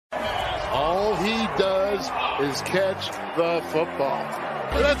all he does is catch the football.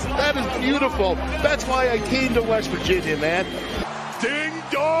 That is beautiful. That's why I came to West Virginia, man. Ding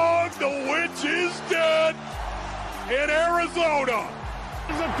dong, the witch is dead in Arizona.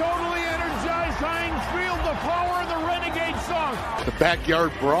 It's a totally energized Heinz Field, the power of the Renegade song. The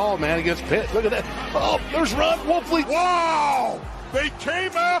backyard brawl, man, against Pitt. Look at that. Oh, there's Ron Wolfley. Wow! They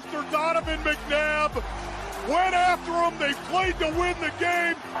came after Donovan McNabb, went after him, they played to win the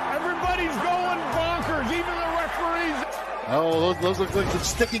game. Everybody's going bonkers, even the referees. Oh, those look like some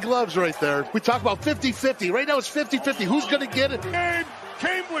sticky gloves right there. We talk about 50-50. Right now it's 50-50. Who's going to get it? Game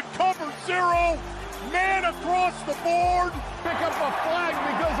came with cover zero. Man across the board. Pick up a flag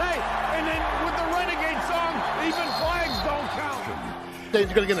because, hey, and then with the Renegade song, even flags don't count. They're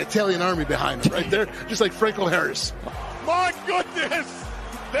going to get an Italian army behind them right there, just like Franco Harris. My goodness,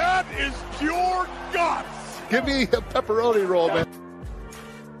 that is pure guts. Give me a pepperoni roll, man.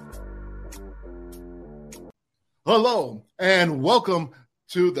 Hello, and welcome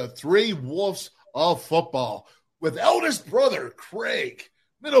to the Three Wolves of Football with eldest brother Craig,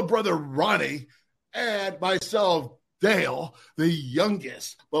 middle brother Ronnie, and myself, Dale, the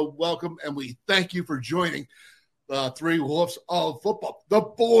youngest. But welcome, and we thank you for joining the Three Wolves of Football. The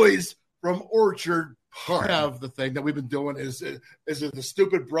boys from Orchard Park. Have the thing that we've been doing is it the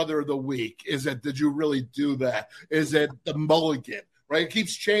stupid brother of the week? Is it did you really do that? Is it the mulligan? Right? It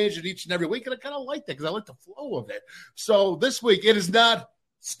keeps changing each and every weweek, and I kind of like that because I like the flow of it. So this week, it is not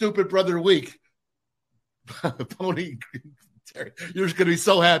Stupid Brother Week. Pony, you're just going to be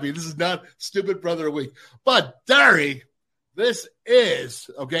so happy. This is not Stupid Brother Week. But, Dari, this is,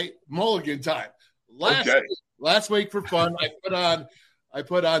 mulligan time. Last week for fun, I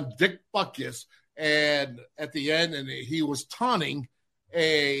put on Dick Butkus, and at the end, and he was taunting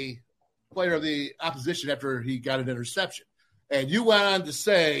a player of the opposition after he got an interception. And you went on to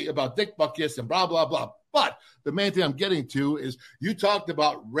say about Dick Butkus and blah, blah, blah. But the main thing I'm getting to is you talked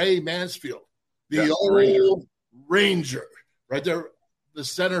about Ray Mansfield, the old Ranger, right there, the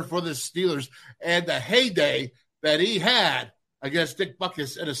center for the Steelers, and the heyday that he had against Dick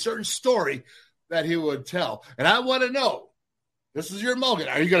Butkus and a certain story that he would tell. And I want to know, this is your mulligan.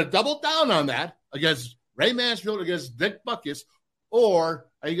 Are you going to double down on that against Ray Mansfield, against Dick Butkus, or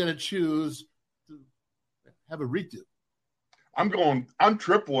are you going to choose to have a redo? I'm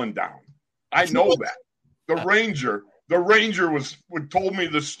tripling down. I know that. The Ranger told me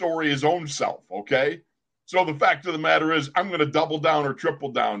the story his own self, okay? So the fact of the matter is I'm going to double down or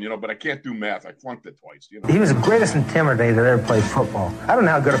triple down, but I can't do math. I flunked it twice, He was the greatest intimidator that ever played football. I don't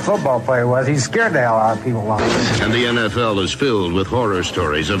know how good a football player was. He scared the hell out of people. And the NFL is filled with horror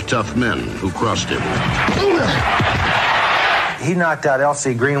stories of tough men who crossed him. He knocked out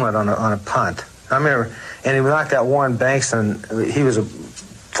L.C. Greenwood on a punt. I remember, and he knocked out Warren Banks, and he was a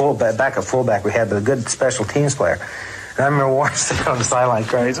fullback we had, but a good special teams player. And I remember Warren sitting on the sideline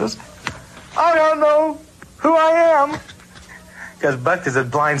crying. He says, I don't know who I am. Because Butkus had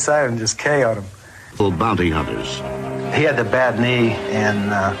blindsided and just KO'd him. Full bounty hunters. He had the bad knee,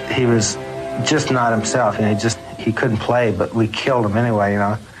 and he was just not himself. He couldn't play, but we killed him anyway,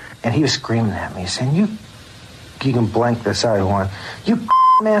 And he was screaming at me, saying, you can blank this out, Warren. You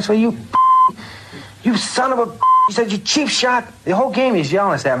man, so you son of a... He said, you cheap shot. The whole game he's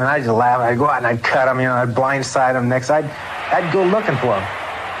yelling at me, and I just laugh. I'd go out and I'd cut him, I'd blindside him next. I'd go looking for him.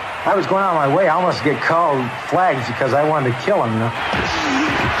 I was going out of my way. I almost get called flags because I wanted to kill him,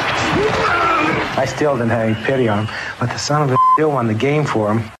 I still didn't have any pity on him, but the son of a still won the game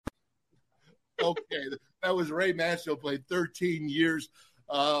for him. Okay, that was Ray Mansfield, played 13 years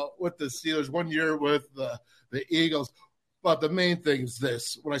with the Steelers, 1 year with the Eagles. But the main thing is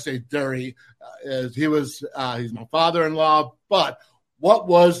this: when I say Derry, is he's my father-in-law. But what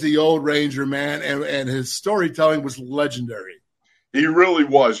was the old Ranger, man? And his storytelling was legendary. He really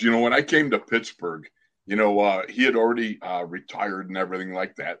was. When I came to Pittsburgh, he had already retired and everything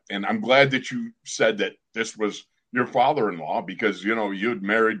like that. And I'm glad that you said that this was your father-in-law because, you had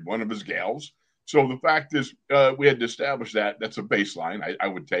married one of his gals. So the fact is, we had to establish that. That's a baseline. I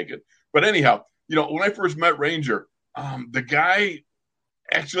would take it. But anyhow, when I first met Ranger, the guy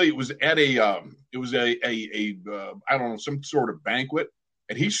actually it was at I don't know, some sort of banquet,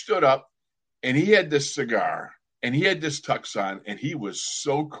 and he stood up and he had this cigar and he had this tux on and he was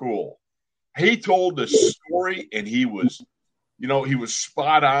so cool. He told the story and he was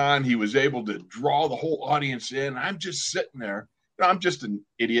spot on. He was able to draw the whole audience in. I'm just sitting there. I'm just an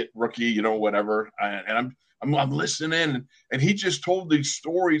idiot rookie, whatever. And I'm listening and he just told these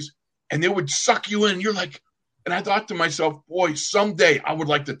stories and they would suck you in. You're like, and I thought to myself, boy, someday I would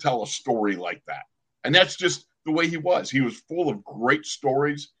like to tell a story like that. And that's just the way he was. He was full of great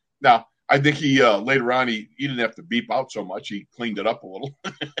stories. Now, I think he later on he didn't have to beep out so much. He cleaned it up a little.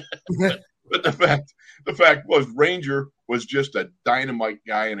 But the fact was, Ranger was just a dynamite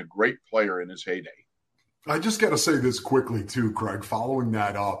guy and a great player in his heyday. I just got to say this quickly too, Craig. Following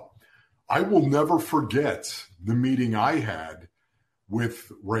that up, I will never forget the meeting I had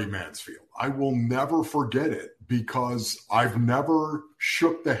with Ray Mansfield. I will never forget it because I've never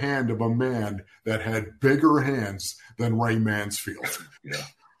shook the hand of a man that had bigger hands than Ray Mansfield. Yeah.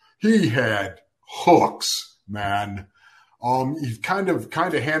 He had hooks, man. He kind of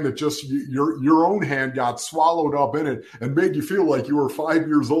hand that just your own hand got swallowed up in it and made you feel like you were 5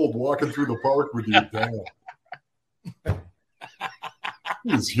 years old walking through the park with your dad.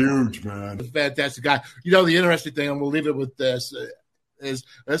 He was huge, man. Fantastic guy. You know, the interesting thing, and we'll leave it with this, is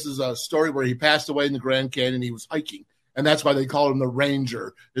this is a story where he passed away in the Grand Canyon. He was hiking, and that's why they called him the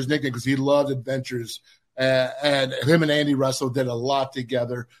Ranger, his nickname, because he loved adventures. And him and Andy Russell did a lot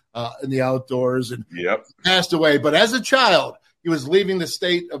together in the outdoors, and passed away. But as a child, he was leaving the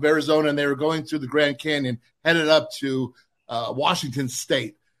state of Arizona, and they were going through the Grand Canyon, headed up to Washington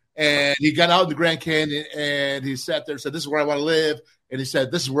State. And he got out in the Grand Canyon, and he sat there and said, "This is where I want to live." And he said,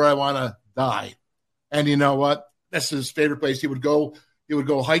 "This is where I want to die." And you know what? That's his favorite place. He would go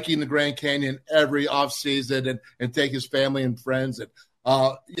hiking the Grand Canyon every off season and take his family and friends. And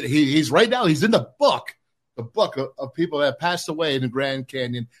he's right now, he's in the book of people that passed away in the Grand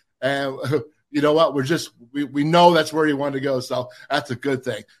Canyon. And you know what? We know that's where he wanted to go. So that's a good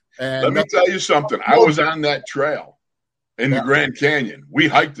thing. And let me tell you something. I was on that trail in the Grand Canyon. We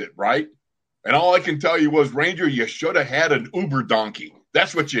hiked it, right? And all I can tell you was, Ranger, you should have had an Uber donkey.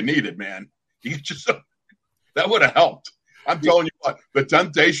 That's what you needed, man. That would have helped. I'm telling you what, the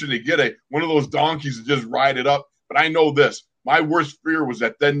temptation to get one of those donkeys and just ride it up. But I know this. My worst fear was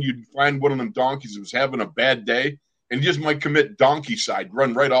that then you'd find one of them donkeys that was having a bad day, and you just might commit donkey side,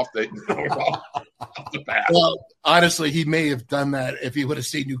 run right off the path. Well, honestly, he may have done that if he would have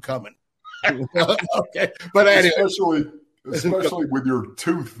seen you coming. Okay, but anyway. Especially with your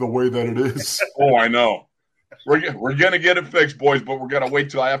tooth the way that it is. Oh, I know. We're going to get it fixed, boys, but we're going to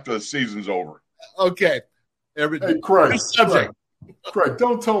wait till after the season's over. Okay. Hey, Craig,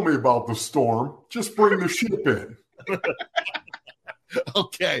 don't tell me about the storm. Just bring the ship in.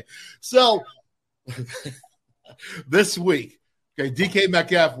 Okay. So this week, DK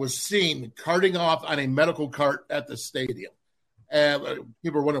Metcalf was seen carting off on a medical cart at the stadium. And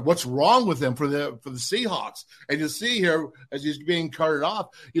people are wondering what's wrong with him for the Seahawks. And you see here, as he's being carted off,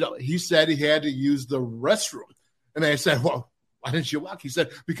 he said he had to use the restroom. And they said, "Well, why didn't you walk?" He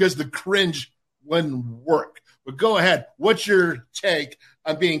said, "Because the cringe wouldn't work." But go ahead. What's your take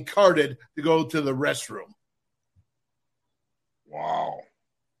on being carted to go to the restroom? Wow.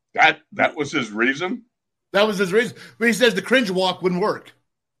 That was his reason? That was his reason. But he says the cringe walk wouldn't work.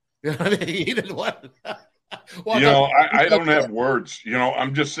 You know what I mean? He didn't want I don't have words.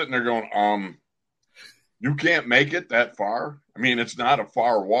 I'm just sitting there going, you can't make it that far. I mean, it's not a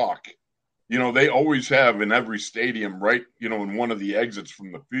far walk. They always have in every stadium, right, in one of the exits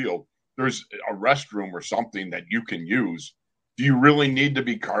from the field, there's a restroom or something that you can use. Do you really need to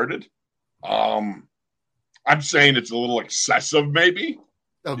be carted? I'm saying it's a little excessive, maybe.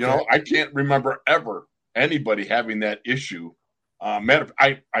 Okay. I can't remember ever anybody having that issue.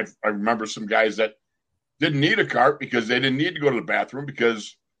 I remember some guys that didn't need a cart because they didn't need to go to the bathroom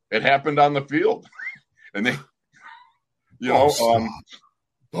because it happened on the field. And they,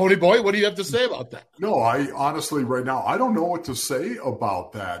 Pony Boy, what do you have to say about that? No, I honestly, right now, I don't know what to say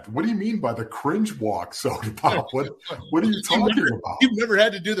about that. What do you mean by the cringe walk, Soda Pop? What are you talking about? You've never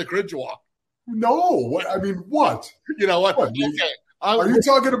had to do the cringe walk. No. What? You know what? Okay. Are you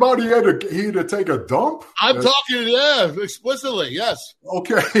talking about he had to take a dump? I'm talking, explicitly, yes.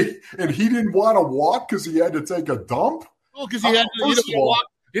 Okay, and he didn't want to walk because he had to take a dump? Well, because he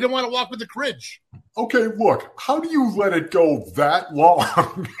didn't want to walk with the cringe. Okay, look, how do you let it go that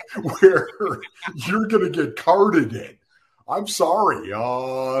long where you're going to get carted in? I'm sorry.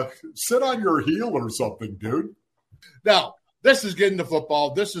 Sit on your heel or something, dude. Now, this is getting to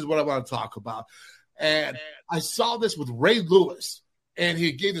football. This is what I want to talk about. And I saw this with Ray Lewis. And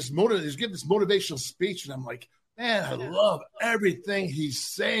he gave this motivational speech, and I'm like, man, I love everything he's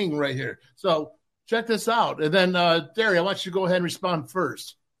saying right here. So check this out. And then, Derry, I want you to go ahead and respond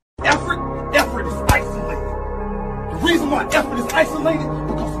first. Effort is isolated. The reason why effort is isolated,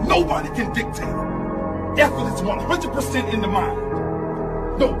 because nobody can dictate it. Effort is 100% in the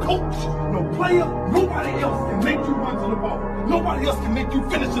mind. No coach, no player, nobody else can make you run to the ball. Nobody else can make you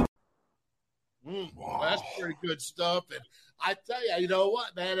finish it. Well, that's pretty good stuff. And I tell you, you know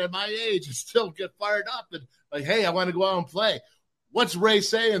what, man, at my age, I still get fired up and like, hey, I want to go out and play. What's Ray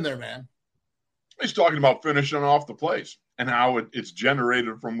saying there, man? He's talking about finishing off the plays and how it's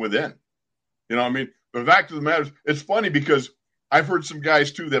generated from within. You know what I mean? The fact of the matter is, it's funny because I've heard some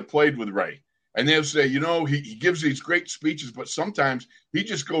guys, too, that played with Ray. And they'll say, he gives these great speeches, but sometimes he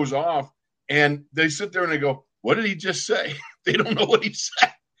just goes off and they sit there and they go, what did he just say? They don't know what he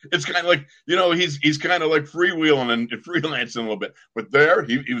said. It's kind of like, he's kind of like freewheeling and freelancing a little bit. But there,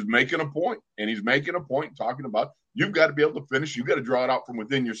 he was making a point, and he's making a point talking about you've got to be able to finish. You've got to draw it out from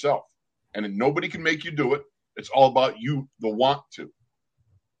within yourself. And nobody can make you do it. It's all about you, the want to.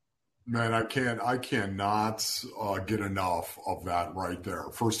 Man, I cannot get enough of that right there.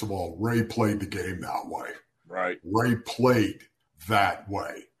 First of all, Ray played the game that way. Right. Ray played that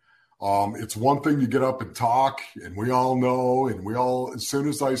way. It's one thing to get up and talk, and we all know, as soon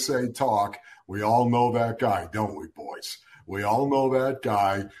as I say talk, we all know that guy, don't we, boys? We all know that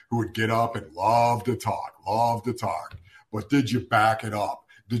guy who would get up and love to talk. But did you back it up?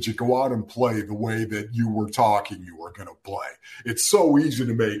 Did you go out and play the way that you were talking you were going to play? It's so easy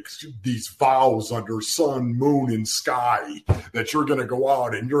to make these vows under sun, moon, and sky that you're going to go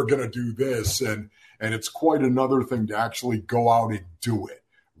out and you're going to do this. And it's quite another thing to actually go out and do it.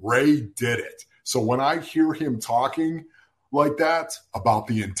 Ray did it. So when I hear him talking like that about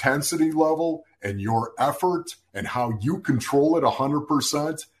the intensity level and your effort and how you control it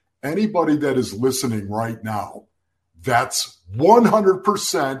 100%, anybody that is listening right now, that's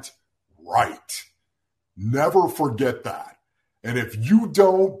 100% right. Never forget that. And if you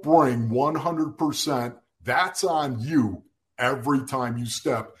don't bring 100%, that's on you every time you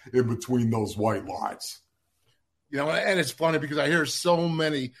step in between those white lines. And it's funny because I hear so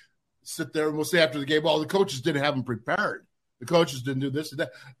many sit there and we'll say after the game, the coaches didn't have them prepared. The coaches didn't do this and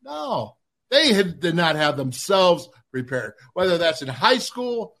that. No, they did not have themselves prepared, whether that's in high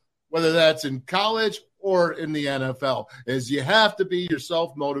school, whether that's in college, or in the NFL, is you have to be your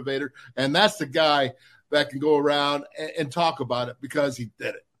self-motivator, and that's the guy that can go around and talk about it because he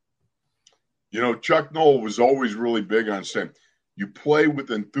did it. Chuck Noll was always really big on saying you play with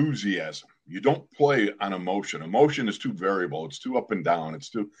enthusiasm. You don't play on emotion. Emotion is too variable. It's too up and down.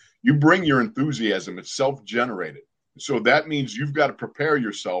 You bring your enthusiasm. It's self-generated. So that means you've got to prepare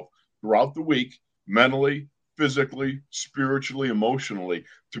yourself throughout the week, mentally, physically, spiritually, emotionally,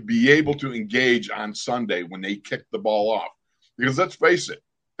 to be able to engage on Sunday when they kick the ball off. Because let's face it,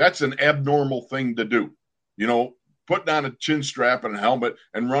 that's an abnormal thing to do. Putting on a chin strap and a helmet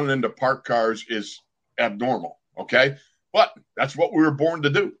and running into parked cars is abnormal, okay? But that's what we were born to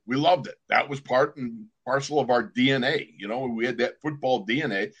do. We loved it. That was part and parcel of our DNA. We had that football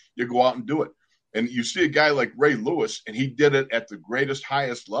DNA. You go out and do it. And you see a guy like Ray Lewis, and he did it at the greatest,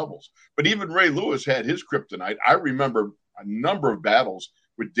 highest levels. But even Ray Lewis had his kryptonite. I remember a number of battles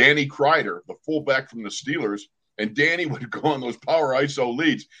with Danny Kreider, the fullback from the Steelers, and Danny would go on those power ISO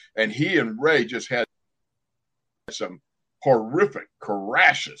leads, and he and Ray just had some horrific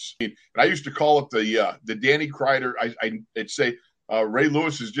crashes. And I used to call it the Danny Kreider. I'd say Ray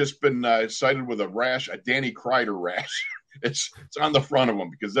Lewis has just been cited with a Danny Kreider rash. It's on the front of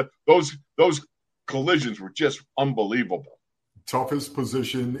him because those collisions were just unbelievable. Toughest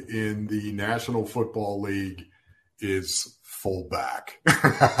position in the National Football League is fullback.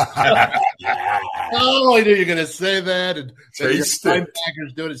 Oh, I knew you were going to say that. And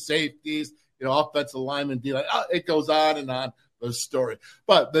linebackers doing it, safeties, offensive linemen. It goes on and on, the story.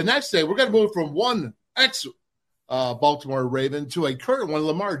 But the next day, we're going to move from one Baltimore Raven to a current one,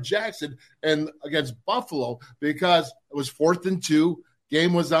 Lamar Jackson, and against Buffalo, because it was 4th and 2.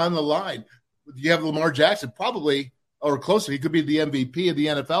 Game was on the line. You have Lamar Jackson probably or closer. He could be the MVP of the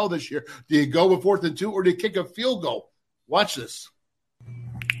NFL this year. Do you go with 4th and 2 or do you kick a field goal? Watch this.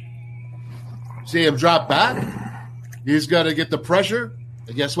 See him drop back. He's got to get the pressure.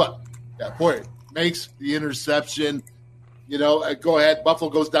 And guess what? That boy makes the interception. Go ahead. Buffalo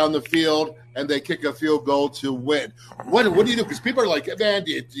goes down the field, and they kick a field goal to win. What do you do? Because people are like, man,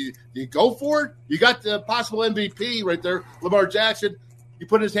 do you go for it? You got the possible MVP right there, Lamar Jackson. You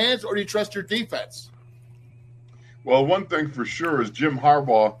put in his hands, or do you trust your defense? Well, one thing for sure is John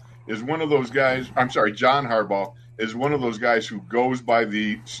Harbaugh is one of those guys who goes by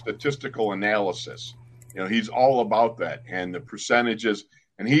the statistical analysis. He's all about that and the percentages.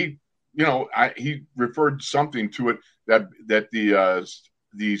 And he referred something to it that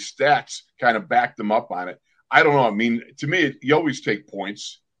the stats kind of backed them up on it. I don't know. I mean, to me, you always take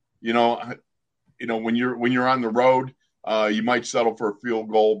points. When you're on the road, you might settle for a field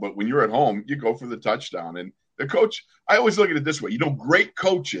goal, but when you're at home, you go for the touchdown. And the coach, I always look at it this way. Great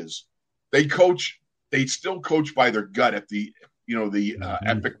coaches, they still coach by their gut at the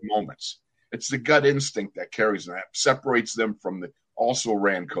epic moments. It's the gut instinct that carries them, that separates them from also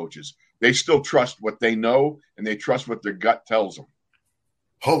ran coaches. They still trust what they know, and they trust what their gut tells them.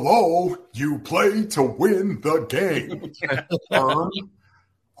 Hello, you play to win the game.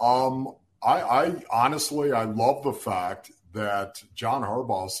 I honestly, I love the fact that John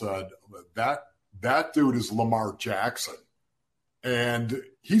Harbaugh said that dude is Lamar Jackson, and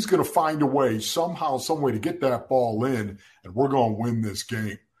he's going to find a way somehow, some way to get that ball in, and we're going to win this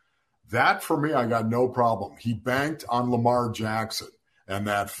game. That, for me, I got no problem. He banked on Lamar Jackson and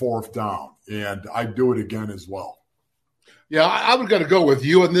that fourth down, and I'd do it again as well. Yeah, I'm going to go with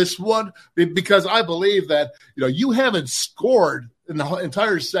you on this one because I believe that, you haven't scored in the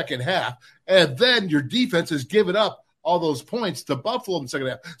entire second half, and then your defense has given up all those points to Buffalo in the second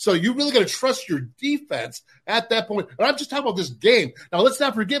half. So you really got to trust your defense at that point. And I'm just talking about this game. Now, let's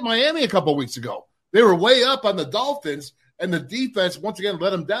not forget Miami a couple of weeks ago. They were way up on the Dolphins, and the defense once again let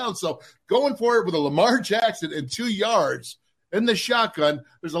them down. So going for it with a Lamar Jackson and 2 yards in the shotgun,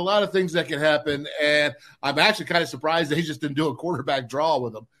 there's a lot of things that can happen. And I'm actually kind of surprised that he just didn't do a quarterback draw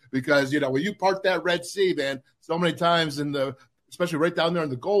with him because, when you park that Red Sea, man, so many times especially right down there in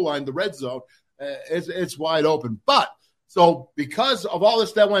the goal line, the red zone, it's wide open. But so because of all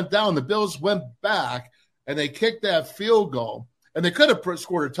this that went down, the Bills went back and they kicked that field goal, and they could have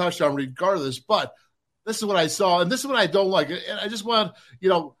scored a touchdown regardless. But this is what I saw, and this is what I don't like. And I just want,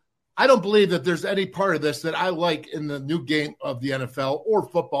 I don't believe that there's any part of this that I like in the new game of the NFL or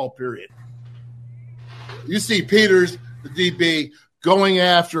football, period. You see Peters, the DB, going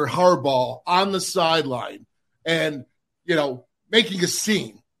after Harbaugh on the sideline and, making a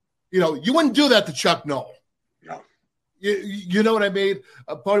scene. You wouldn't do that to Chuck Noll. No. You know what I mean?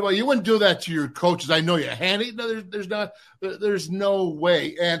 Pony, you wouldn't do that to your coaches. I know you. Handy? No, there's no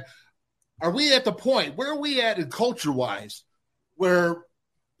way. And are we at the point, where are we at in culture-wise, where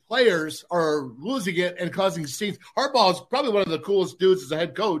players are losing it and causing scenes? Harbaugh is probably one of the coolest dudes as a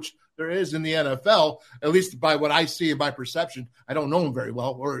head coach there is in the NFL, at least by what I see and my perception. I don't know him very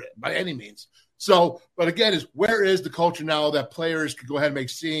well, or by any means. So, but again, where is the culture now that players can go ahead and make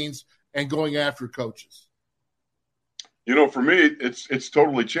scenes and going after coaches? For me, it's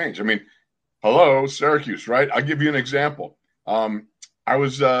totally changed. I mean, hello, Syracuse, right? I'll give you an example. I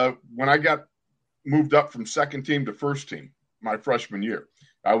was when I got moved up from second team to first team my freshman year.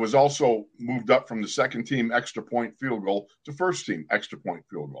 I was also moved up from the second team extra point field goal to first team extra point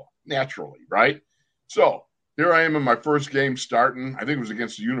field goal, naturally, right? So here I am in my first game starting. I think it was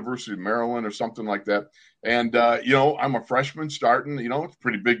against the University of Maryland or something like that. And, I'm a freshman starting. It's a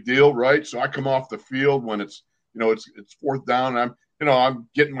pretty big deal, right? So I come off the field when it's fourth down. And I'm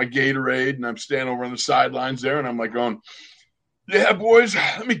getting my Gatorade, and I'm standing over on the sidelines there, and I'm like going, yeah, boys,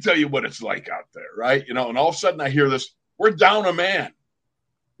 let me tell you what it's like out there, right? And all of a sudden I hear this, we're down a man.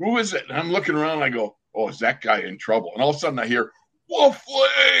 Who is it? And I'm looking around and I go, oh, is that guy in trouble? And all of a sudden I hear,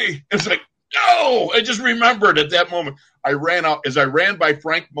 Wolfley. It's like, no, I just remembered at that moment. I ran out. As I ran by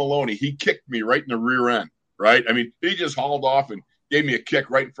Frank Maloney, he kicked me right in the rear end, right? I mean, he just hauled off and gave me a kick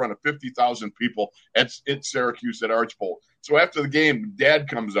right in front of 50,000 people at Syracuse at Archbold. So after the game, Dad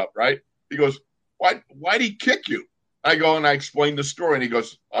comes up, right? He goes, why'd he kick you? I go and I explain the story, and he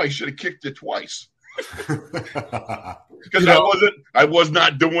goes, oh, he should have kicked it twice. Because I was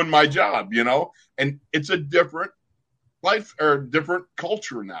not doing my job, and it's a different life or different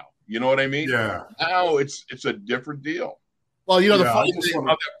culture now. You know what I mean? Yeah. Now it's a different deal. Well, the funny thing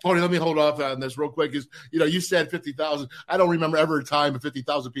about that, Tony, let me hold off on this real quick is, you said 50,000. I don't remember ever a time of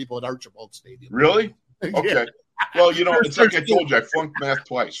 50,000 people at Archibald Stadium. Really? Okay. Yeah. Well, it's like I told you, I flunked math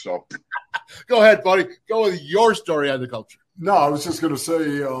twice. So go ahead, buddy. Go with your story on the culture. No, I was just going to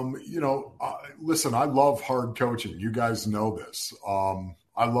say, listen, I love hard coaching. You guys know this.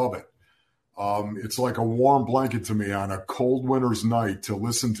 I love it. It's like a warm blanket to me on a cold winter's night to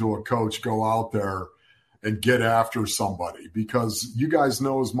listen to a coach go out there and get after somebody, because you guys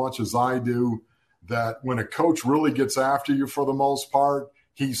know as much as I do that when a coach really gets after you, for the most part,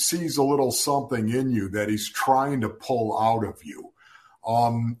 he sees a little something in you that he's trying to pull out of you.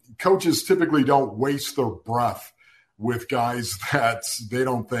 Coaches typically don't waste their breath with guys that they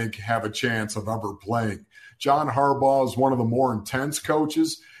don't think have a chance of ever playing. John Harbaugh is one of the more intense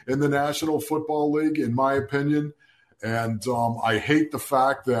coaches in the National Football League, in my opinion. And I hate the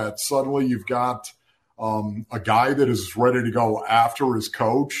fact that suddenly you've got a guy that is ready to go after his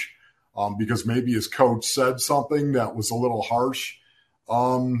coach because maybe his coach said something that was a little harsh.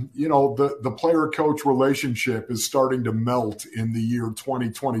 The player-coach relationship is starting to melt in the year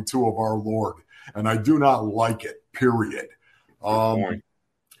 2022 of our Lord, and I do not like it, period.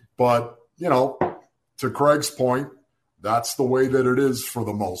 But, to Craig's point, that's the way that it is for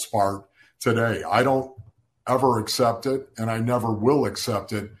the most part today. I don't ever accept it, and I never will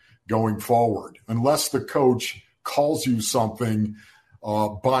accept it going forward unless the coach calls you something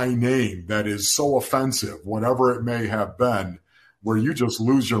by name that is so offensive, whatever it may have been, where you just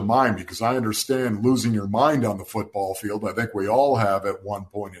lose your mind, because I understand losing your mind on the football field. I think we all have at one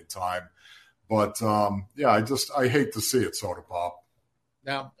point in time. But, I hate to see it, Soda Pop.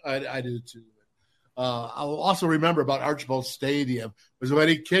 Now, I do too. I'll also remember about Archibald Stadium was when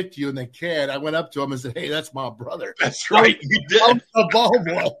he kicked you in the can. I went up to him and said, "Hey, that's my brother." That's right. You did. A ball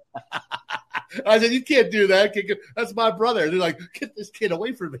boy. I said, "You can't do that. That's my brother." They're like, "Get this kid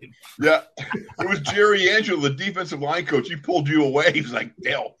away from me." Yeah. It was Jerry Angelo, the defensive line coach. He pulled you away. He was like,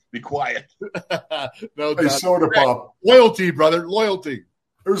 "Dale, be quiet." No, hey, Soda Pop. Loyalty, brother. Loyalty.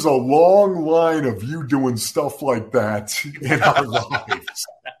 There's a long line of you doing stuff like that in our lives.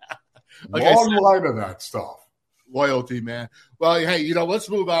 Long line of that stuff. Loyalty, man. Well, hey, let's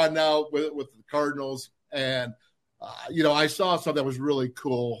move on now with the Cardinals. And, I saw something that was really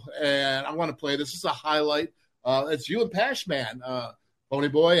cool, and I want to play this. This is a highlight. It's you and Pash Man, Pony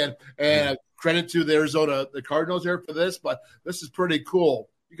Boy, and credit to the Cardinals here for this, but this is pretty cool.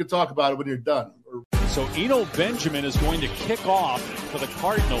 You can talk about it when you're done. So Eno Benjamin is going to kick off for the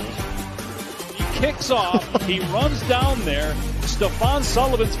Cardinals. He kicks off. He runs down there. Stephon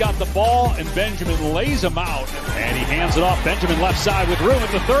Sullivan's got the ball, and Benjamin lays him out. And he hands it off. Benjamin left side with room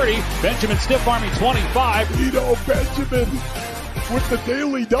at the 30. Benjamin stiff arming 25. Eno Benjamin with the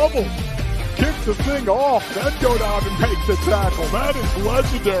daily double. Kick the thing off, then go down and make the tackle. That is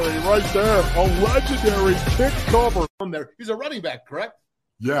legendary right there. A legendary kick cover. He's a running back, correct?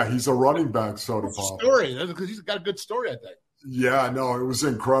 Yeah, he's a running back, Soda Pop. Story, because he's got a good story, I think. Yeah, no, it was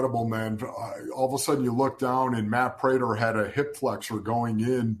incredible, man. All of a sudden you look down and Matt Prater had a hip flexor going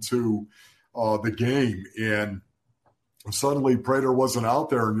into the game, and suddenly Prater wasn't out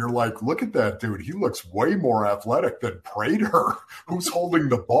there, and you're like, look at that dude. He looks way more athletic than Prater, who's holding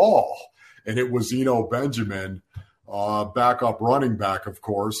the ball. And it was Eno Benjamin, backup running back, of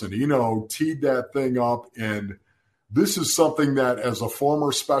course, and Eno teed that thing up. And this is something that, as a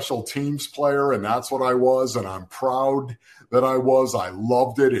former special teams player, and that's what I was, and I'm proud that I was. I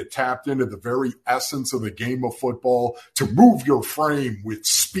loved it. It tapped into the very essence of the game of football, to move your frame with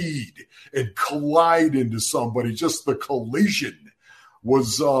speed and collide into somebody. Just the collision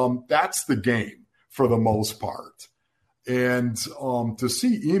was that's the game for the most part. And to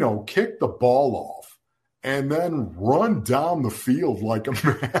see Eno kick the ball off and then run down the field like a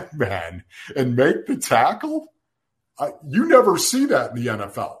madman and make the tackle, you never see that in the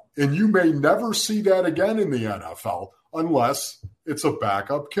NFL. And you may never see that again in the NFL unless it's a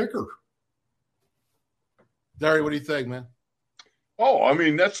backup kicker. Derry, what do you think, man? Oh, I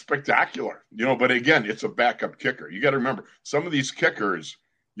mean, that's spectacular. But again, it's a backup kicker. You got to remember, some of these kickers,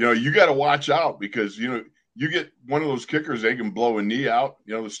 you got to watch out, because, you get one of those kickers, they can blow a knee out.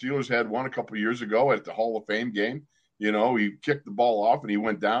 The Steelers had one a couple of years ago at the Hall of Fame game. He kicked the ball off and he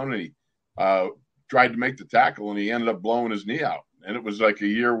went down and he tried to make the tackle, and he ended up blowing his knee out. And it was like a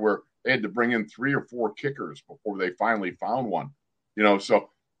year where they had to bring in 3 or 4 kickers before they finally found one. So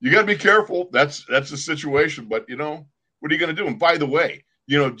you got to be careful. That's the situation. But, what are you going to do? And by the way,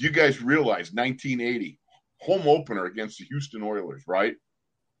 do you guys realize 1980, home opener against the Houston Oilers, right?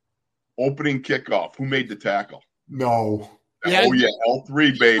 Opening kickoff. Who made the tackle? No. Yeah. Oh, yeah.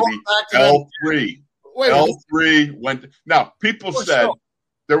 L3, baby. L3. L3 went. Now, people said,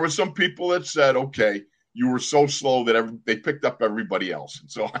 there were some people that said, okay, you were so slow that they picked up everybody else.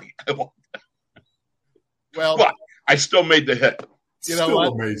 And so but I still made the hit. Still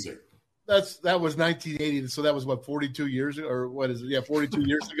amazing. That was 1980, so that was 42 years ago, or what is it? Yeah, 42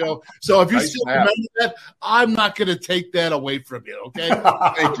 years ago. So if you still remember that, I'm not going to take that away from you, okay?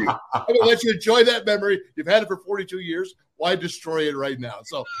 Thank you. I'm going to let you enjoy that memory. You've had it for 42 years. Why destroy it right now?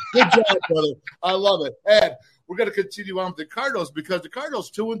 So good job, brother. I love it. And we're going to continue on with the Cardinals, because the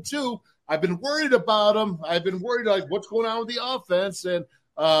Cardinals 2-2. I've been worried about them. I've been worried like what's going on with the offense, and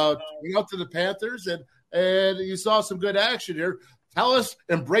going out to the Panthers, and you saw some good action here. Tell us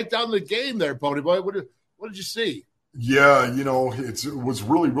and break down the game there, Pony Boy. What did you see? Yeah, it was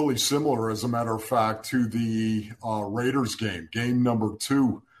really, really similar, as a matter of fact, to the Raiders game number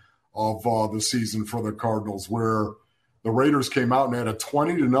 2 of the season for the Cardinals, where the Raiders came out and had a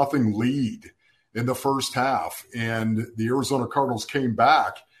 20-0 lead in the first half, and the Arizona Cardinals came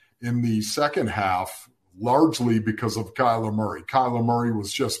back in the second half, largely because of Kyler Murray. Kyler Murray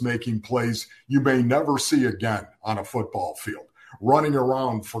was just making plays you may never see again on a football field. Running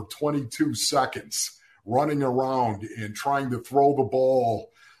around for 22 seconds, running around and trying to throw the ball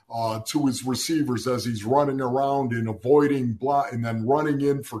to his receivers as he's running around and avoiding block, and then running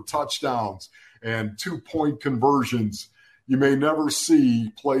in for touchdowns. and 2-point conversions. You may never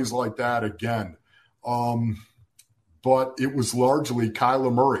see plays like that again. But it was largely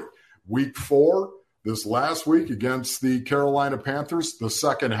Kyler Murray. Week 4, this last week against the Carolina Panthers, the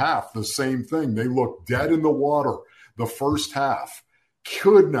second half, the same thing. They looked dead in the water the first half.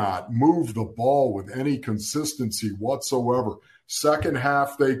 Could not move the ball with any consistency whatsoever. Second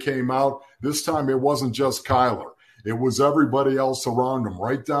half, they came out. This time, it wasn't just Kyler. It was everybody else around him,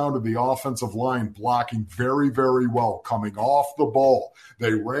 right down to the offensive line, blocking very, very well, coming off the ball.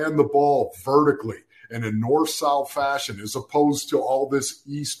 They ran the ball vertically in a north-south fashion as opposed to all this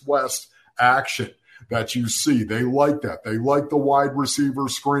east-west action that you see. They like that. They like the wide receiver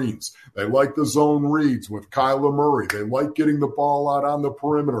screens. They like the zone reads with Kyler Murray. They like getting the ball out on the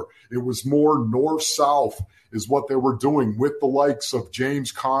perimeter. It was more north-south is what they were doing with the likes of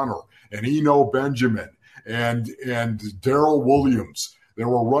James Conner and Eno Benjamin and Darrell Williams. They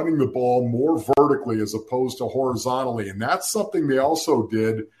were running the ball more vertically as opposed to horizontally, and that's something they also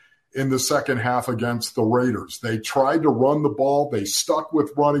did in the second half against the Raiders. They tried to run the ball. They stuck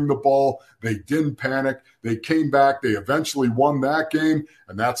with running the ball. They didn't panic. They came back. They eventually won that game,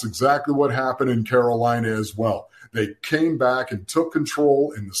 and that's exactly what happened in Carolina as well. They came back and took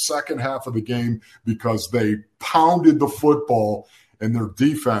control in the second half of the game because they pounded the football, and their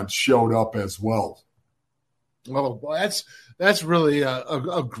defense showed up as well. Well, that's really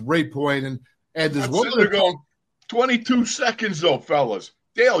a great point. And there's one other going 22 seconds, though, fellas.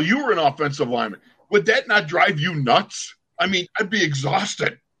 Dale, you were an offensive lineman. Would that not drive you nuts? I mean, I'd be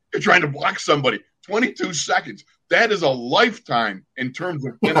exhausted. You're trying to block somebody. 22 seconds. That is a lifetime in terms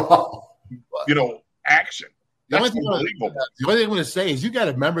of, action. The only thing I'm going to say is you got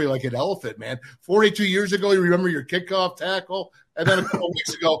a memory like an elephant, man. 42 years ago, you remember your kickoff tackle. And then a couple of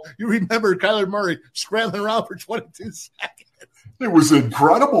weeks ago, you remember Kyler Murray scrambling around for 22 seconds. It was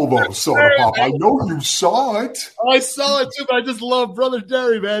incredible, though, Soda Pop. I know you saw it. I saw it, too, but I just love Brother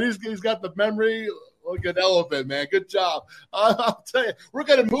Derry, man. He's got the memory like an elephant, man. Good job. I'll tell you, we're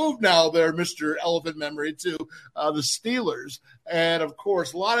going to move now there, Mr. Elephant Memory, to the Steelers. And, of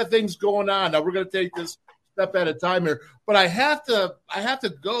course, a lot of things going on. Now, we're going to take this step at a time here. But I have to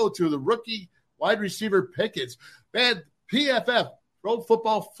go to the rookie wide receiver Pickett. Man, PFF, Pro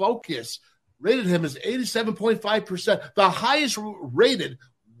Football Focus, rated him as 87.5%, the highest rated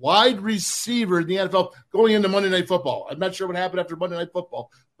wide receiver in the NFL going into Monday Night Football. I'm not sure what happened after Monday Night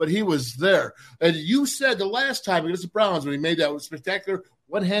Football, but he was there. And you said the last time against the Browns when he made that spectacular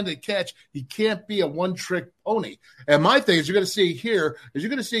one-handed catch, he can't be a one-trick pony. And my thing is you're going to see here is you're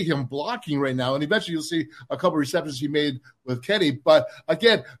going to see him blocking right now, and eventually you'll see a couple receptions he made with Kenny. But,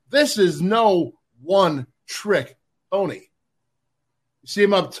 again, this is no one-trick pony. You see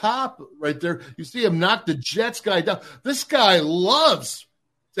him up top right there. You see him knock the Jets guy down. This guy loves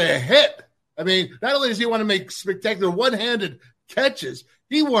to hit. I mean, not only does he want to make spectacular one-handed catches,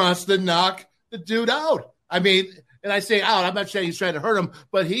 he wants to knock the dude out. I mean, and I say out, I'm not saying he's trying to hurt him,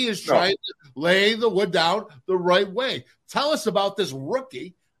 but he is trying to lay the wood down the right way. Tell us about this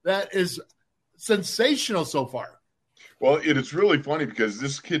rookie that is sensational so far. Well, it's really funny because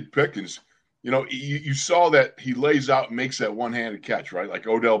this kid Pickens, you saw that he lays out and makes that one-handed catch, right? Like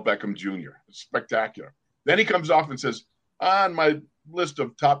Odell Beckham Jr. It's spectacular. Then he comes off and says, on my list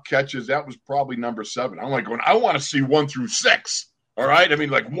of top catches, that was probably number 7. I'm like going, I want to see 1 through 6. All right. I mean,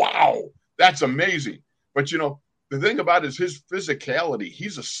 like, wow, that's amazing. But, the thing about it is his physicality.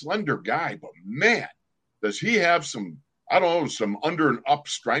 He's a slender guy, but man, does he have some under and up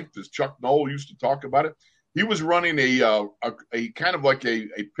strength, as Chuck Noll used to talk about it. He was running a kind of like a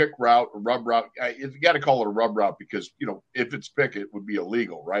pick route, a rub route. You got to call it a rub route because, if it's pick, it would be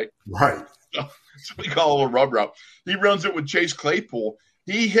illegal, right? Right. So we call it a rub route. He runs it with Chase Claypool.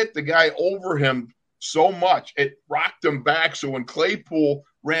 He hit the guy over him so much, it rocked him back. So when Claypool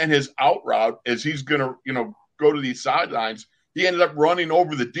ran his out route as he's going to, go to these sidelines, he ended up running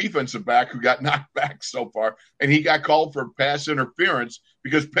over the defensive back who got knocked back so far, and he got called for pass interference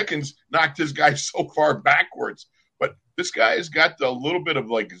because Pickens knocked his guy so far backwards. But this guy has got a little bit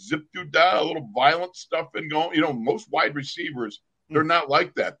of like zip-doo-dah, a little violent stuff in going. Most wide receivers, they're not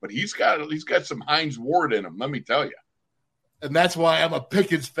like that, but he's got some Hines Ward in him, let me tell you. And that's why I'm a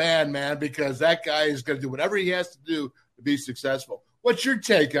Pickens fan, man, because that guy is going to do whatever he has to do to be successful. What's your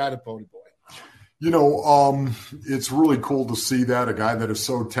take on it, Pony Boy? It's really cool to see that, a guy that is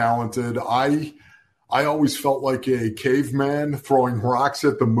so talented. I always felt like a caveman throwing rocks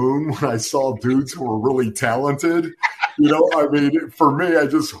at the moon when I saw dudes who were really talented. I mean, for me, I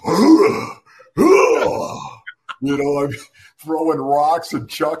just, I'm throwing rocks and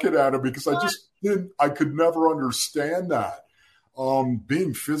chucking at them because I could never understand that.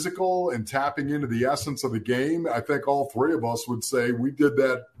 being physical and tapping into the essence of the game, I think all three of us would say we did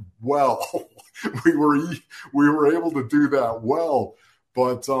that well. we were able to do that well.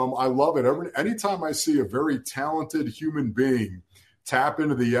 But I love it. Anytime I see a very talented human being tap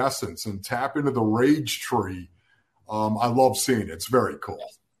into the essence and tap into the rage tree, I love seeing it. It's very cool.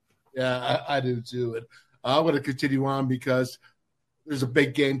 Yeah, I do too. And I'm going to continue on because there's a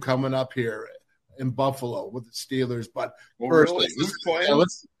big game coming up here in Buffalo with the Steelers. But first, really? Who's playing?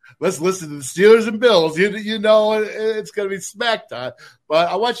 Let's listen to the Steelers and Bills. You know it's going to be smack time. But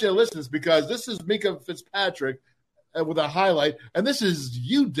I want you to listen to this because this is Minkah Fitzpatrick with a highlight. And this is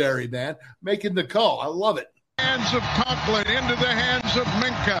you, Derry, man, making the call. I love it. Hands of Conklin into the hands of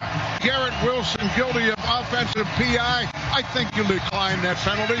Minkah. Garrett Wilson guilty of offensive PI. I think you decline that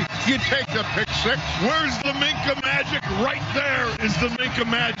penalty. You take the pick six. Where's the Minkah magic? Right there is the Minkah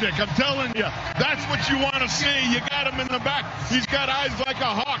magic. I'm telling you, that's what you want to see. You got him in the back. He's got eyes like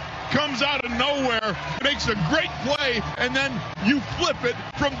a hawk. Comes out of nowhere, makes a great play, and then you flip it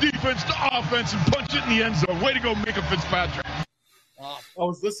from defense to offense and punch it in the end zone. Way to go, Minkah Fitzpatrick. I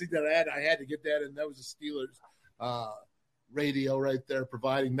was listening to that. I had to get that, and that was the Steelers radio right there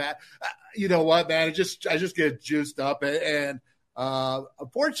providing that. You know what, man? I just get juiced up, and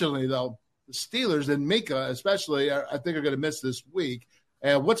unfortunately, though, the Steelers and Minkah especially, I think are going to miss this week.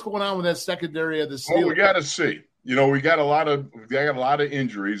 And what's going on with that secondary of the Steelers? Well, we got to see. You know, we got a lot of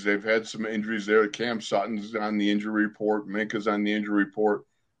injuries. They've had some injuries there. Cam Sutton's on the injury report. Minkah's on the injury report.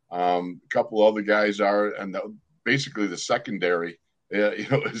 A couple other guys are, and basically the secondary,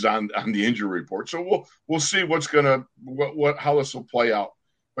 is on the injury report. So we'll see how this will play out.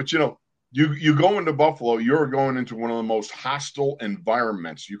 But you go into Buffalo, you're going into one of the most hostile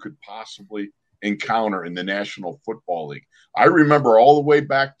environments you could possibly encounter in the National Football League. I remember all the way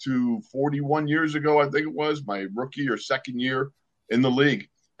back to 41 years ago, I think it was, my rookie or second year in the league.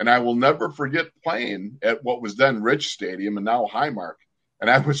 And I will never forget playing at what was then Rich Stadium and now Highmark. And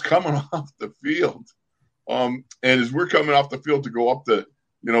I was coming off the field. And as we're coming off the field to go up the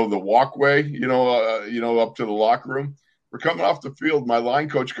walkway, up to the locker room, we're coming off the field. My line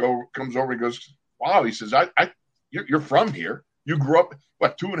coach comes over and goes, "Wow," he says, "You're from here. You grew up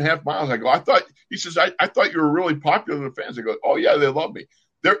 2.5 miles." I go, I thought you were really popular with fans. I go, "Oh yeah, they love me."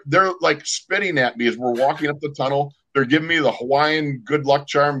 They're like spitting at me as we're walking up the tunnel. They're giving me the Hawaiian good luck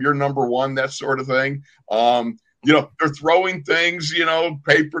charm. You're number one, that sort of thing. They're throwing things,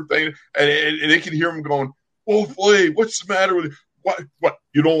 paper things, and they can hear them going, "Wolfley, what's the matter with you? What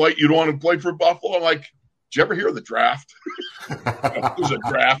you don't want to play for Buffalo?" I'm like, "Did you ever hear of the draft?" There's a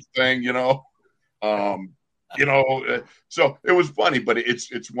draft thing, So it was funny, but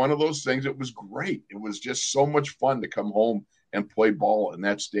it's one of those things. It was great. It was just so much fun to come home and play ball in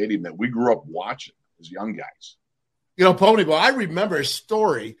that stadium that we grew up watching as young guys. Ponyboy, I remember a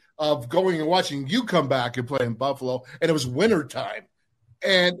story of going and watching you come back and play in Buffalo, and it was wintertime,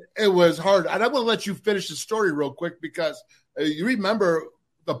 and it was hard. And I want to let you finish the story real quick because you remember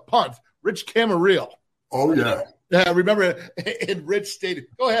the punt, Rich Camarillo. Oh, yeah. Yeah, I remember in Rich Stadium.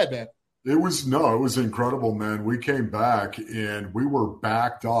 Go ahead, man. It was incredible, man. We came back, and we were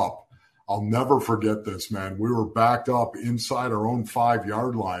backed up. I'll never forget this, man. We were backed up inside our own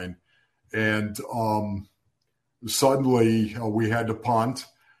 5-yard line, and suddenly we had to punt,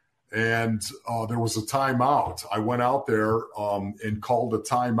 and there was a timeout. I went out there and called a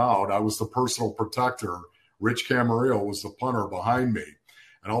timeout. I was the personal protector. Rich Camarillo was the punter behind me.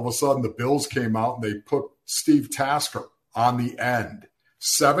 And all of a sudden, the Bills came out, and they put Steve Tasker on the end.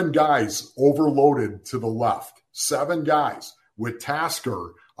 7 guys overloaded to the left. 7 guys with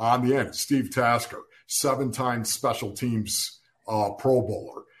Tasker on the end. Steve Tasker, 7-time special teams Pro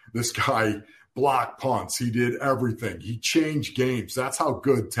Bowler. This guy blocked punts. He did everything. He changed games. That's how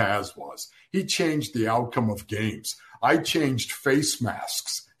good Taz was. He changed the outcome of games. I changed face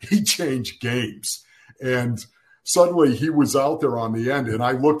masks. He changed games. And suddenly he was out there on the end, and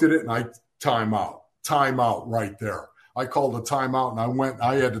I looked at it, and I timeout right there. I called a timeout, and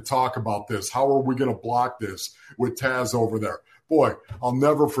I had to talk about this. How are we going to block this with Taz over there? Boy, I'll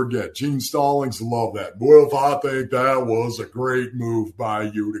never forget. Gene Stallings loved that. Wolf, I think that was a great move by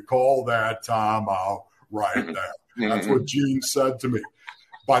you to call that timeout right there. That's what Gene said to me.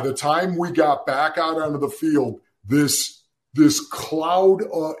 By the time we got back out onto the field, this cloud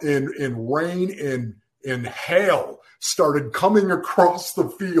and rain and hail started coming across the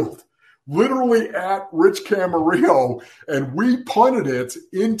field, literally at Rich Camarillo, and we punted it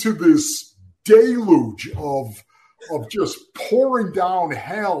into this deluge of just pouring down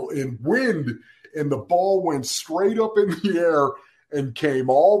hail and wind, and the ball went straight up in the air and came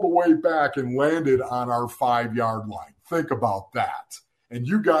all the way back and landed on our 5-yard line. think about that. And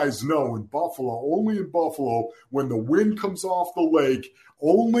you guys know in Buffalo, only in Buffalo, when the wind comes off the lake,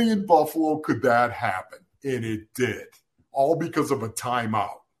 only in Buffalo could that happen. And it did, all because of a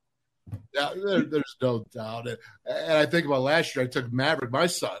timeout. Yeah, there's no doubt. And I think about last year, I took Maverick, my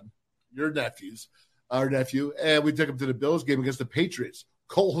son, our nephew, and we took him to the Bills game against the Patriots.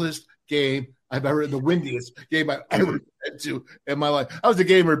 Coldest game I've ever, the windiest game I've ever been to in my life. I was a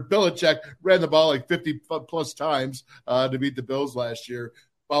game where Belichick ran the ball like 50-plus times to beat the Bills last year.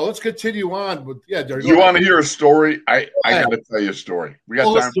 Well, let's continue on. Derek, you want to hear a story? I got to tell you a story. We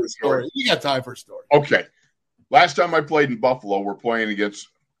got time for a story. You got time for a story. Okay. Last time I played in Buffalo, we're playing against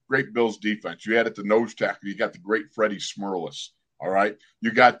great Bills defense. You had at the nose tackle. You got the great Freddie Smerlas. All right.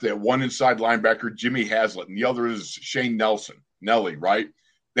 You got the one inside linebacker, Jimmy Haslett, and the other is Shane Nelly, right?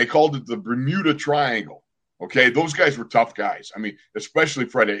 They called it the Bermuda Triangle. Okay. Those guys were tough guys. I mean, especially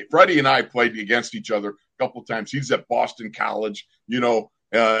Freddie. Freddie and I played against each other a couple of times. He's at Boston College, and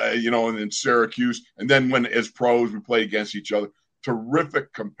in Syracuse. And then when as pros, we played against each other.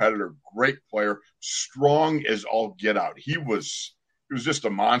 Terrific competitor, great player, strong as all get out. He was just a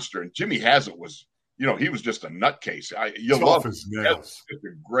monster. And Jimmy Haslett was, he was just a nutcase. You love him. He's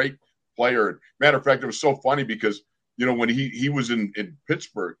a great player. Matter of fact, it was so funny because, when he was in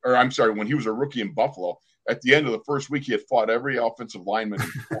Pittsburgh, when he was a rookie in Buffalo, at the end of the first week, he had fought every offensive lineman.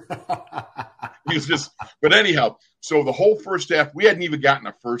 He was but anyhow, so the whole first half, we hadn't even gotten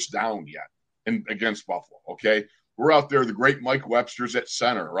a first down yet against Buffalo. Okay. We're out there. The great Mike Webster's at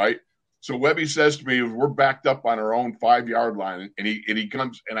center, right? So Webby says to me, we're backed up on our own 5-yard line. And he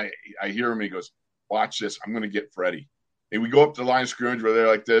comes and I hear him and he goes, watch this. I'm going to get Freddie. And we go up to the line of scrimmage where they're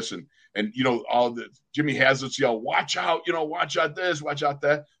like this. And all the Jimmy Haslett's yell, watch out, watch out this, watch out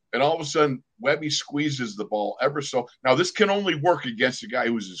that. And all of a sudden, Webby squeezes the ball ever so. Now, this can only work against a guy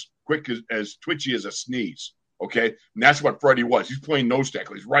who's as quick, as twitchy as a sneeze. Okay. And that's what Freddie was. He's playing nose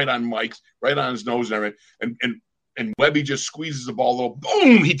tackle. He's right on Mike's, right on his nose and everything. And Webby just squeezes the ball a little,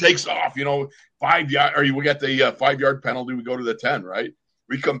 boom, he takes off, 5 yard, or we got the 5-yard penalty. We go to the 10, right?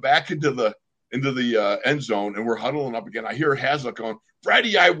 We come back into the end zone and we're huddling up again. I hear Haslett going,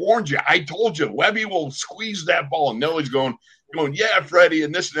 Freddie, I warned you. I told you, Webby will squeeze that ball. And Nelly's going, yeah, Freddie,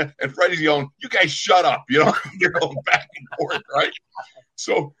 and this and that. And Freddie's going, you guys shut up. They're going back and forth, right?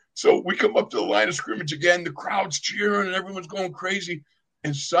 So we come up to the line of scrimmage again. The crowd's cheering and everyone's going crazy.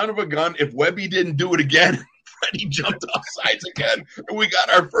 And son of a gun, if Webby didn't do it again, Freddie jumped off sides again, and we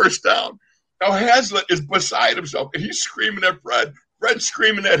got our first down. Now Haslett is beside himself, and he's screaming at Fred. Fred's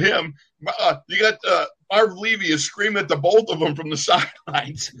screaming at him. You got Marv Levy is screaming at the both of them from the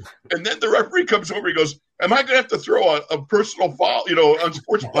sidelines. And then the referee comes over. He goes, am I going to have to throw a personal foul,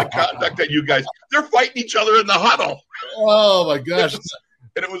 unsportsmanlike conduct at you guys? They're fighting each other in the huddle. Oh, my gosh.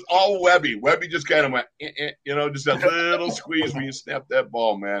 And it was all Webby. Webby just kind of went, just a little squeeze when you snap that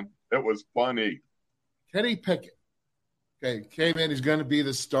ball, man. It was funny. Kenny Pickett, came in. He's going to be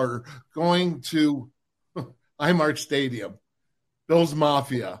the starter. Going to Highmark Stadium. Bills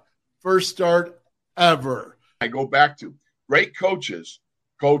Mafia. First start ever. I go back to great coaches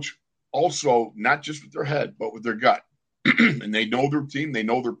coach also not just with their head, but with their gut. And they know their team. They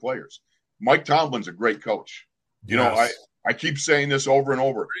know their players. Mike Tomlin's a great coach. I keep saying this over and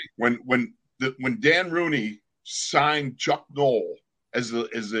over. When Dan Rooney signed Chuck Noll as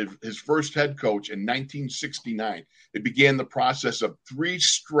his first head coach in 1969, it began the process of 3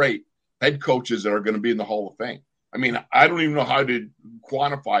 straight head coaches that are going to be in the Hall of Fame. I mean, I don't even know how to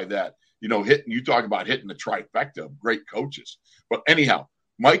quantify that. You talk about hitting the trifecta of great coaches. But anyhow,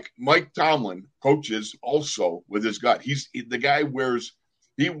 Mike Tomlin coaches also with his gut. The guy wears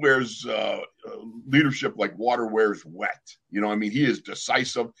leadership like water wears wet. He is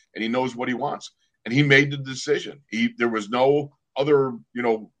decisive and he knows what he wants. And he made the decision. There was no other,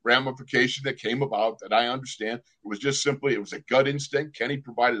 ramification that came about that I understand. It was just simply, it was a gut instinct. Kenny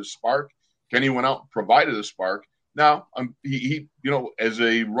provided a spark. Kenny went out and provided a spark. Now, he as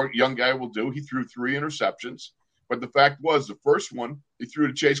a young guy will do, he threw 3 interceptions. But the fact was, the first one, he threw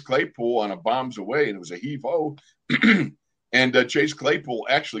to Chase Claypool on a bombs away, and it was a heave-ho. And Chase Claypool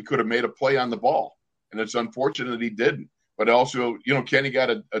actually could have made a play on the ball. And it's unfortunate that he didn't. But also, Kenny got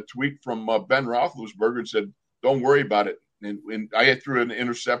a tweet from Ben Roethlisberger and said, don't worry about it. And I had threw an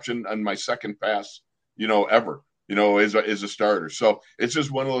interception on my second pass, ever, as a starter. So it's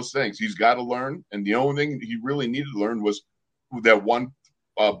just one of those things. He's got to learn. And the only thing he really needed to learn was that one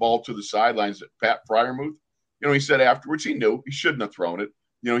ball to the sidelines that Pat Fryermuth, he said afterwards he knew he shouldn't have thrown it.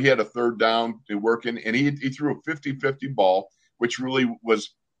 He had a third down working, and he threw a 50-50 ball, which really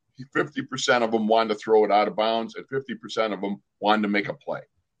was 50% of them wanted to throw it out of bounds and 50% of them wanted to make a play.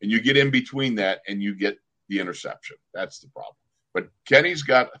 And you get in between that and you get the interception. That's the problem. But Kenny's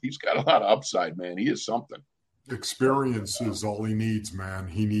got a lot of upside, man. He is something. Experience is all he needs, man.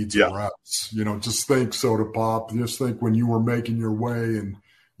 He needs reps. Just think, Soda Pop. Just think when you were making your way, and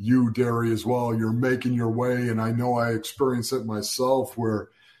you, Derry, as well, you're making your way. And I know I experienced it myself where,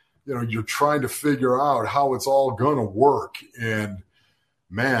 you're trying to figure out how it's all going to work. And,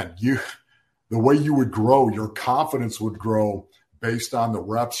 man, the way you would grow, your confidence would grow based on the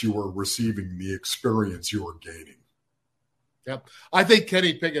reps you were receiving, the experience you were gaining. Yep. I think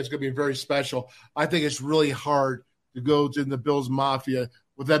Kenny Pickett is going to be very special. I think it's really hard to go to the Bills Mafia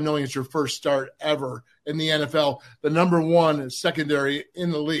with them knowing it's your first start ever in the NFL, the number one secondary in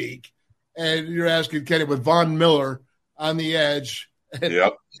the league. And you're asking Kenny with Von Miller on the edge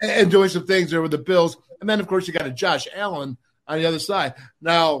and doing some things there with the Bills. And then, of course, you got a Josh Allen on the other side.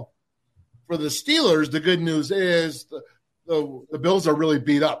 Now, for the Steelers, the good news is the Bills are really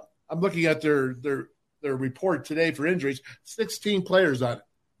beat up. I'm looking at their report today for injuries, 16 players on it.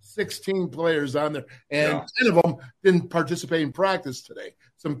 16 players on there, and 10 of them didn't participate in practice today.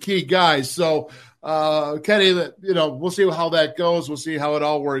 Some key guys. So, Kenny, we'll see how that goes. We'll see how it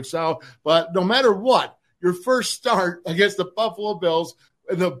all works out. But no matter what, your first start against the Buffalo Bills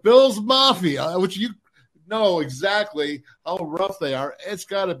and the Bills Mafia, which you know exactly how rough they are, it's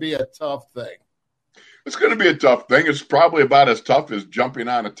got to be a tough thing. It's going to be a tough thing. It's probably about as tough as jumping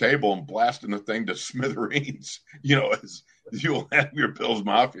on a table and blasting the thing to smithereens, as you'll have your Bills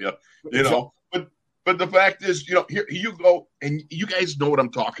Mafia, But the fact is, here you go, and you guys know what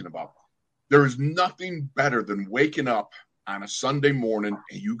I'm talking about. There is nothing better than waking up on a Sunday morning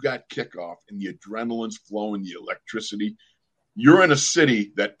and you got kickoff and the adrenaline's flowing, the electricity. You're in a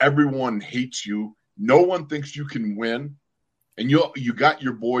city that everyone hates you. No one thinks you can win. And you got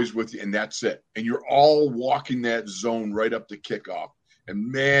your boys with you, and that's it. And you're all walking that zone right up to kickoff.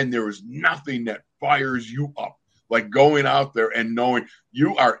 And, man, there is nothing that fires you up like going out there and knowing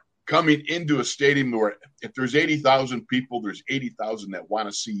you are coming into a stadium where if there's 80,000 people, there's 80,000 that want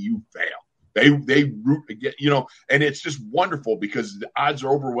to see you fail. They root again, and it's just wonderful because the odds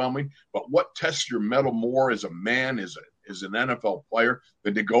are overwhelming. But what tests your mettle more as a man, as an NFL player,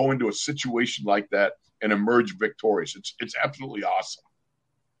 than to go into a situation like that and emerge victorious? It's absolutely awesome.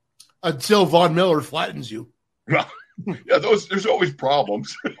 Until Von Miller flattens you. Well, there's always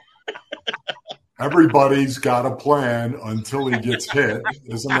problems. Everybody's got a plan until he gets hit.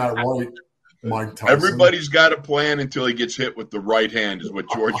 Isn't that right, Mike Tyson? Everybody's got a plan until he gets hit with the right hand, is what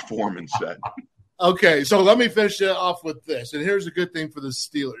George Foreman said. Okay, so let me finish it off with this. And here's a good thing for the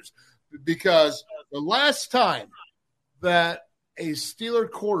Steelers. Because the last time that a Steeler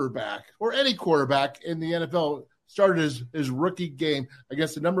quarterback or any quarterback in the NFL started his rookie game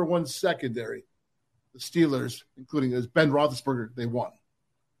against the number one secondary, the Steelers, including Ben Roethlisberger, they won.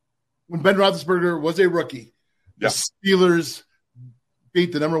 When Ben Roethlisberger was a rookie, the Steelers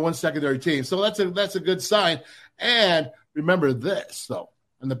beat the number one secondary team. So that's a good sign. And remember this, though.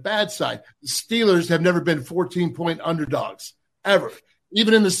 On the bad side, the Steelers have never been 14-point underdogs, ever.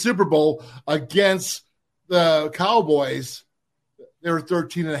 Even in the Super Bowl against the Cowboys, they were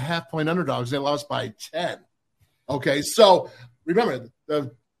 13.5-point underdogs. They lost by 10. Okay, so remember,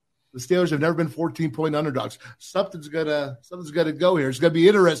 the Steelers have never been 14-point underdogs. Something's gonna go here. It's gonna be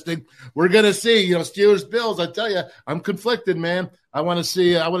interesting. We're gonna see, Steelers Bills. I tell you, I'm conflicted, man. I want to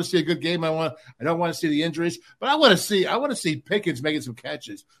see a good game. I don't want to see the injuries, but I want to see Pickens making some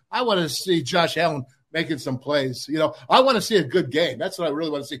catches. I want to see Josh Allen making some plays. I want to see a good game. That's what I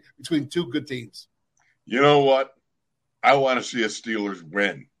really want to see between two good teams. You know what? I want to see a Steelers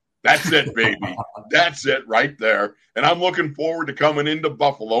win. That's it, baby. That's it right there. And I'm looking forward to coming into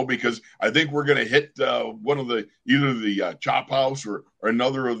Buffalo because I think we're going to hit one of either the Chop House or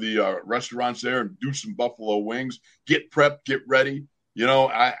another of the restaurants there and do some buffalo wings. Get prepped, get ready.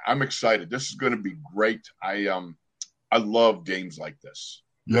 I'm excited. This is going to be great. I love games like this.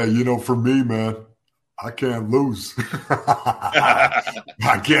 Yeah, for me, man, I can't lose.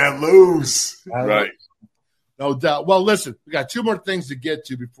 I can't lose. Right. No doubt. Well, listen, we got two more things to get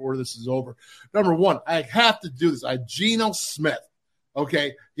to before this is over. Number one, I have to do this. Geno Smith,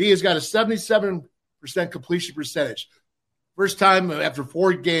 okay? He has got a 77% completion percentage. First time after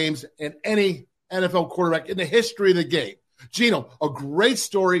 4 games in any NFL quarterback in the history of the game. Geno, a great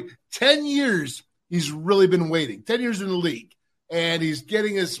story. 10 years he's really been waiting. 10 years in the league. And he's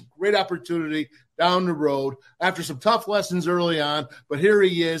getting this great opportunity down the road after some tough lessons early on. But here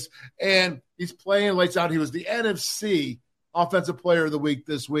he is, and he's playing lights out. He was the NFC Offensive Player of the Week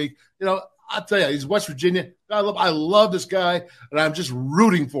this week. I'll tell you, he's West Virginia. I love this guy, and I'm just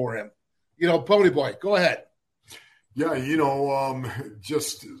rooting for him. Pony Boy, go ahead. Yeah,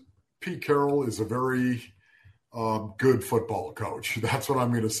 just Pete Carroll is a very good football coach. That's what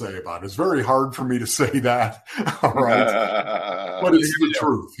I'm going to say about it. It's very hard for me to say that, all right? But it's the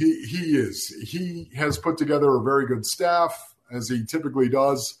truth. He is. He has put together a very good staff, as he typically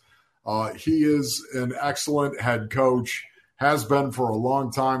does. He is an excellent head coach, has been for a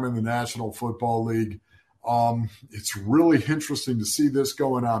long time in the National Football League. It's really interesting to see this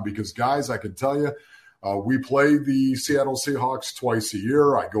going on because, guys, I can tell you, we play the Seattle Seahawks twice a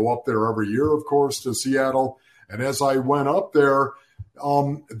year. I go up there every year, of course, to Seattle. And as I went up there,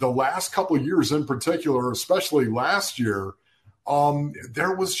 the last couple of years in particular, especially last year,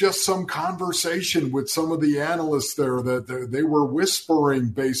 there was just some conversation with some of the analysts there that they were whispering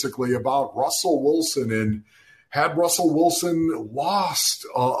basically about Russell Wilson, and had Russell Wilson lost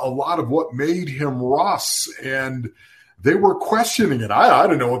a lot of what made him Russ, and they were questioning it. I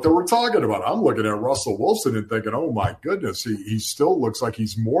didn't know what they were talking about. I'm looking at Russell Wilson and thinking, oh my goodness, he still looks like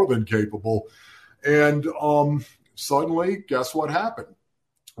he's more than capable. And suddenly, guess what happened?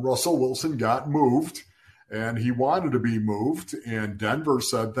 Russell Wilson got moved, and he wanted to be moved, and Denver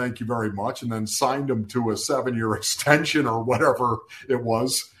said, thank you very much, and then signed him to a 7-year extension or whatever it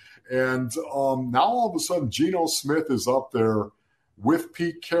was. And now all of a sudden, Geno Smith is up there with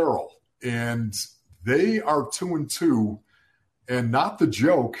Pete Carroll, and they are 2-2, and not the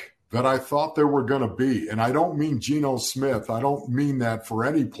joke that I thought they were going to be. And I don't mean Geno Smith. I don't mean that for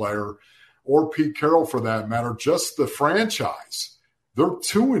any player or Pete Carroll for that matter, just the franchise. They're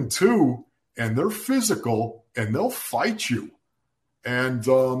 2-2, and they're physical, and they'll fight you. And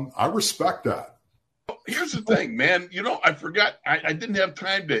I respect that. Here's the thing, man. I forgot. I didn't have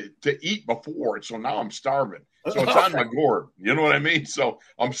time to eat before, so now I'm starving. So it's on my gourd. You know what I mean? So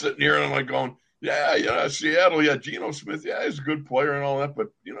I'm sitting here and I'm like going, yeah, Seattle, yeah, Geno Smith, yeah, he's a good player and all that, but,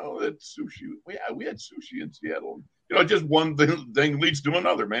 that sushi. We had sushi in Seattle. Just one thing leads to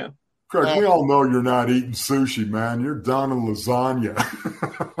another, man. Craig, we all know you're not eating sushi, man. You're down in lasagna.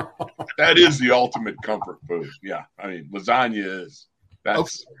 That is the ultimate comfort food. Yeah, I mean, lasagna is.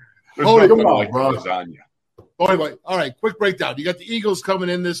 That's come on, like bro. Lasagna. All right, quick breakdown. You got the Eagles coming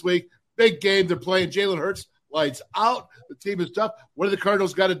in this week. Big game. They're playing Jalen Hurts. Lights out. The team is tough. What do the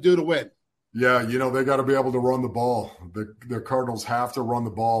Cardinals got to do to win? Yeah, they got to be able to run the ball. The Cardinals have to run the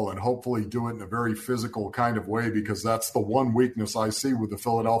ball and hopefully do it in a very physical kind of way, because that's the one weakness I see with the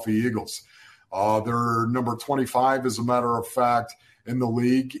Philadelphia Eagles. They're number 25, as a matter of fact, in the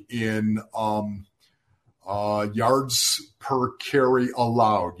league in yards per carry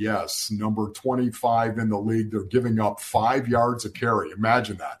allowed. Yes, number 25 in the league. They're giving up 5 yards a carry.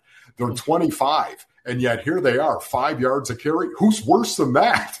 Imagine that. They're 25. And yet here they are, 5 yards a carry. Who's worse than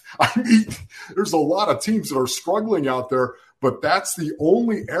that? I mean, there's a lot of teams that are struggling out there, but that's the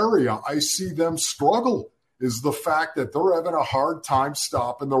only area I see them struggle, is the fact that they're having a hard time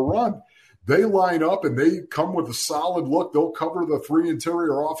stopping the run. They line up and they come with a solid look. They'll cover the 3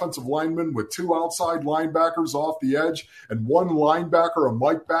 interior offensive linemen with 2 outside linebackers off the edge and 1 linebacker, a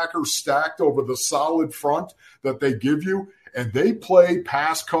Mike backer, stacked over the solid front that they give you. And they play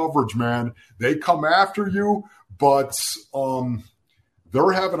pass coverage, man. They come after you, but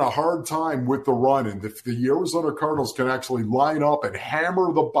they're having a hard time with the run. And if the Arizona Cardinals can actually line up and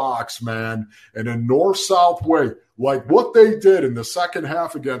hammer the box, man, in a north-south way, like what they did in the second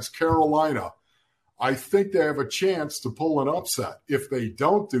half against Carolina, I think they have a chance to pull an upset. If they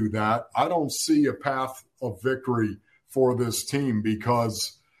don't do that, I don't see a path of victory for this team,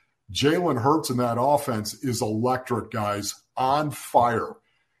 because Jalen Hurts in that offense is electric, guys, on fire.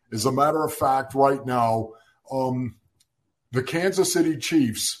 As a matter of fact, right now, the Kansas City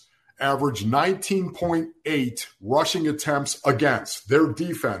Chiefs average 19.8 rushing attempts against. Their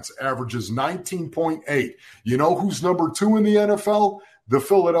defense averages 19.8. You know who's number 2 in the NFL? The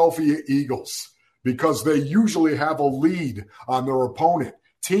Philadelphia Eagles, because they usually have a lead on their opponent.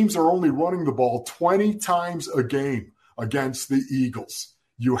 Teams are only running the ball 20 times a game against the Eagles.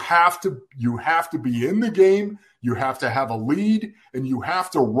 You have to be in the game, you have to have a lead, and you have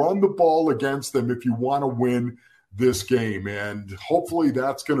to run the ball against them if you want to win this game. And hopefully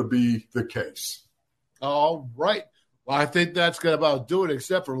that's going to be the case. All right. Well, I think that's going to about do it,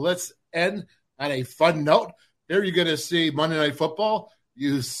 except for let's end on a fun note. Here you're going to see Monday Night Football.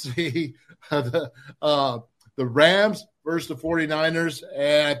 You see the Rams versus the 49ers,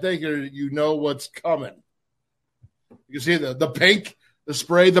 and I think you know what's coming. You can see the pink, the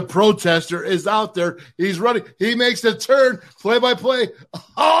spray, the protester is out there. He's running. He makes the turn, play-by-play.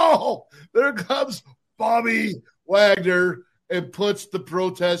 Oh, there comes Bobby Wagner and puts the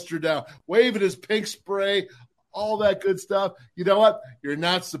protester down, waving his pink spray, all that good stuff. You know what? You're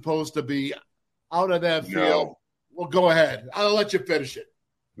not supposed to be out of that field. No. Well, go ahead. I'll let you finish it.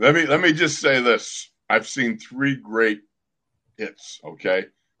 Let me just say this. I've seen three great hits, okay?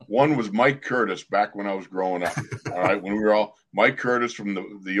 One was Mike Curtis back when I was growing up, all right? When we were all – Mike Curtis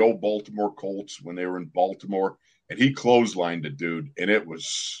from the old Baltimore Colts when they were in Baltimore, and he clotheslined a dude, and it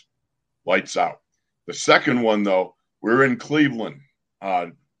was lights out. The second one, though, we were in Cleveland,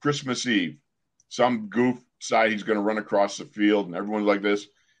 Christmas Eve. Some goof side he's going to run across the field, and everyone's like this.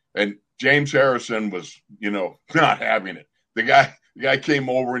 And James Harrison was, not having it. The guy came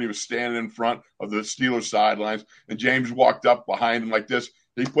over, and he was standing in front of the Steelers sidelines, and James walked up behind him like this.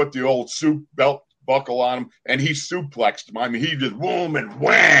 He put the old soup belt buckle on him, and he suplexed him. I mean, he just boom and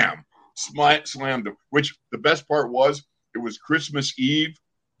wham, slammed him, which the best part was it was Christmas Eve,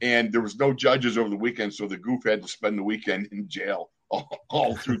 and there was no judges over the weekend, so the goof had to spend the weekend in jail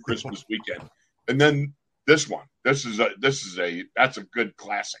all through Christmas weekend. And then this one, that's a good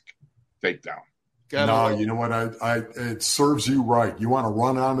classic takedown. No, you know what? It serves you right. You want to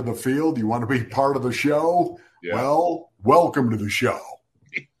run onto the field? You want to be part of the show? Yeah. Well, welcome to the show.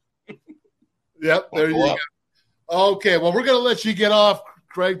 Yep, there you go. Okay, well, we're going to let you get off,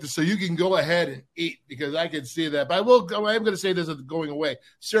 Craig, so you can go ahead and eat because I can see that. But I am going to say this as going away.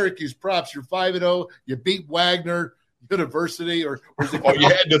 Syracuse, props. You're 5-0. You beat Wagner University. Or you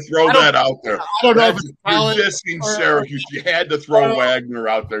had to throw that out there. I don't know if it's you're dissing Syracuse. You had to throw Wagner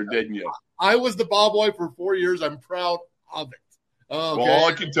out there, didn't you? I was the ball boy for 4 years. I'm proud of it. Okay. Well, all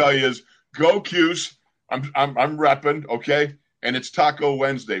I can tell you is go Cuse. I'm repping, okay? And it's Taco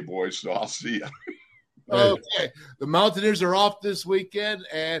Wednesday, boys, so I'll see you. Okay. The Mountaineers are off this weekend,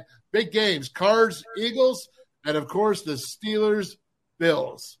 and big games. Cards, Eagles, and, of course, the Steelers,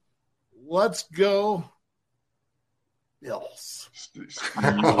 Bills. Let's go, Bills.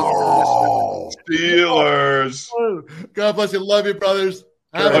 Steelers. God bless you. Love you, brothers.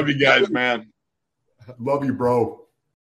 Love you guys, man. Love you, bro.